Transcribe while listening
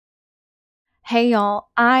Hey y'all,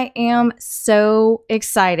 I am so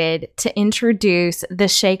excited to introduce the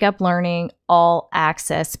Shake Up Learning All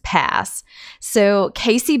Access Pass. So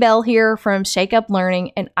Casey Bell here from Shake Up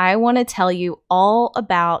Learning, and I want to tell you all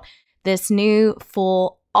about this new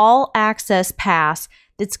full all access pass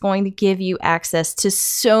that's going to give you access to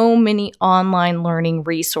so many online learning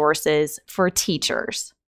resources for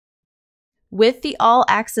teachers. With the All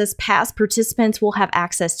Access Pass, participants will have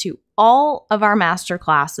access to all of our master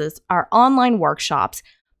classes, our online workshops,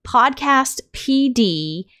 podcast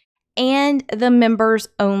PD, and the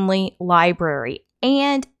members-only library.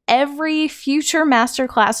 And every future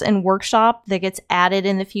masterclass and workshop that gets added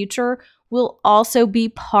in the future will also be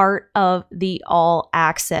part of the All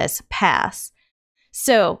Access Pass.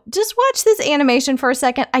 So just watch this animation for a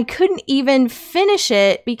second. I couldn't even finish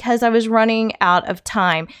it because I was running out of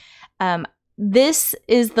time. This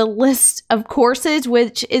is the list of courses,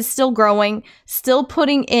 which is still growing, still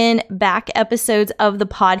putting in back episodes of the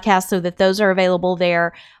podcast so that those are available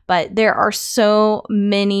there. But there are so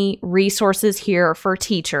many resources here for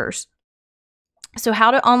teachers. So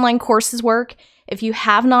how do online courses work? If you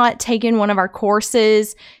have not taken one of our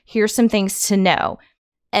courses, here's some things to know.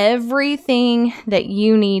 Everything that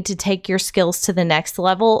you need to take your skills to the next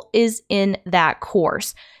level is in that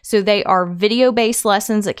course. So they are video-based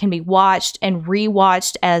lessons that can be watched and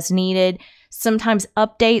rewatched as needed. Sometimes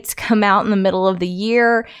updates come out in the middle of the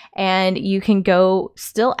year and you can go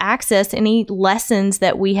still access any lessons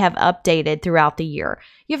that we have updated throughout the year.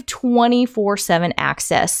 You have 24/7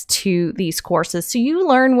 access to these courses, so you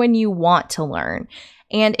learn when you want to learn.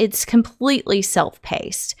 And it's completely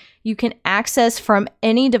self-paced. You can access from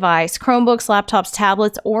any device, Chromebooks, laptops,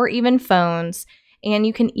 tablets, or even phones. And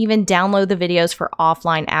you can even download the videos for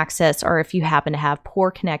offline access or if you happen to have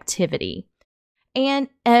poor connectivity. And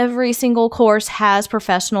every single course has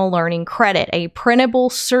professional learning credit, a printable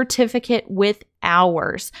certificate with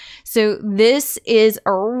hours. So this is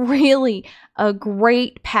a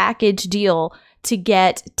great package deal to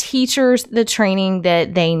get teachers the training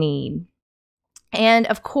that they need. And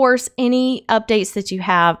of course, any updates that you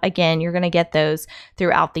have, again, you're going to get those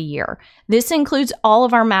throughout the year. This includes all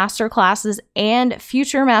of our master classes and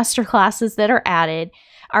future master classes that are added.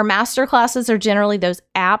 Our master classes are generally those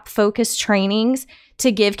app-focused trainings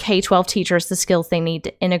to give K-12 teachers the skills they need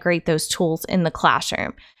to integrate those tools in the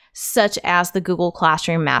classroom, such as the Google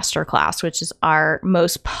Classroom Masterclass, which is our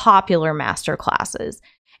most popular master classes.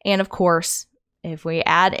 And of course, if we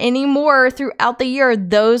add any more throughout the year,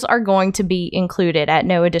 those are going to be included at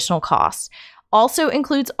no additional cost. Also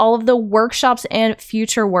includes all of the workshops and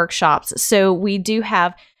future workshops. So we do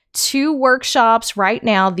have 2 workshops right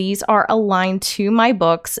now. These are aligned to my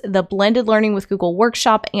books, the Blended Learning with Google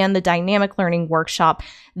Workshop and the Dynamic Learning Workshop.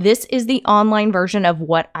 This is the online version of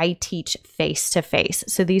what I teach face-to-face.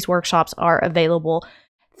 So these workshops are available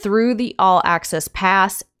through the All Access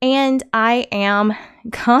Pass, and I am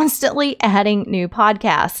constantly adding new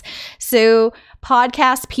podcasts. So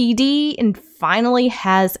Podcast PD and finally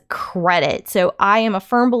has credit. So I am a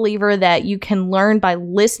firm believer that you can learn by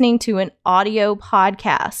listening to an audio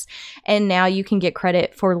podcast, and now you can get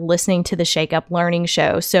credit for listening to the Shake Up Learning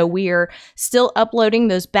Show. So we are still uploading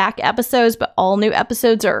those back episodes, but all new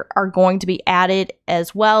episodes are going to be added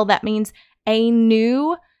as well. That means a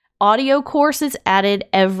new audio course is added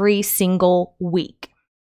every single week.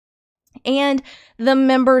 And the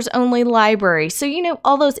members only library. So,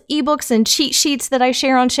 all those ebooks and cheat sheets that I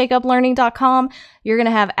share on shakeuplearning.com, you're going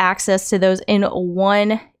to have access to those in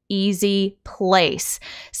one easy place.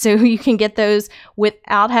 So you can get those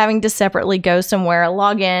without having to separately go somewhere,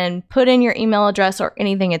 log in, put in your email address or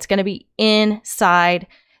anything. It's going to be inside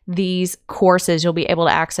these courses. You'll be able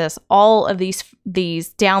to access all of these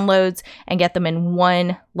downloads and get them in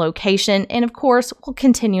one location. And of course, we'll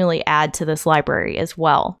continually add to this library as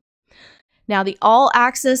well. Now, the All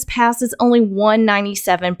Access Pass is only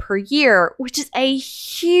 $197 per year, which is a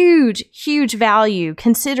huge, huge value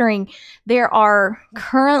considering there are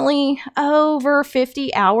currently over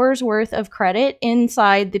 50 hours worth of credit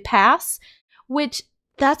inside the pass, which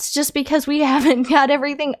that's just because we haven't got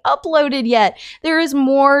everything uploaded yet. There is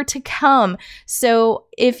more to come. So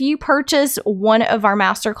if you purchase one of our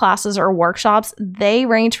master classes or workshops, they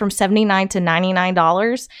range from $79 to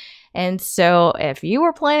 $99. And so if you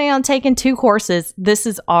were planning on taking 2 courses, this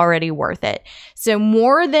is already worth it. So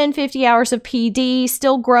more than 50 hours of PD,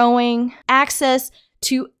 still growing, access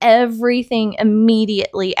to everything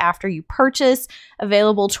immediately after you purchase,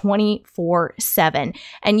 available 24/7.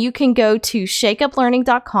 And you can go to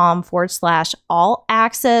shakeuplearning.com/all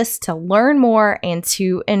access to learn more and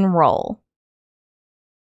to enroll.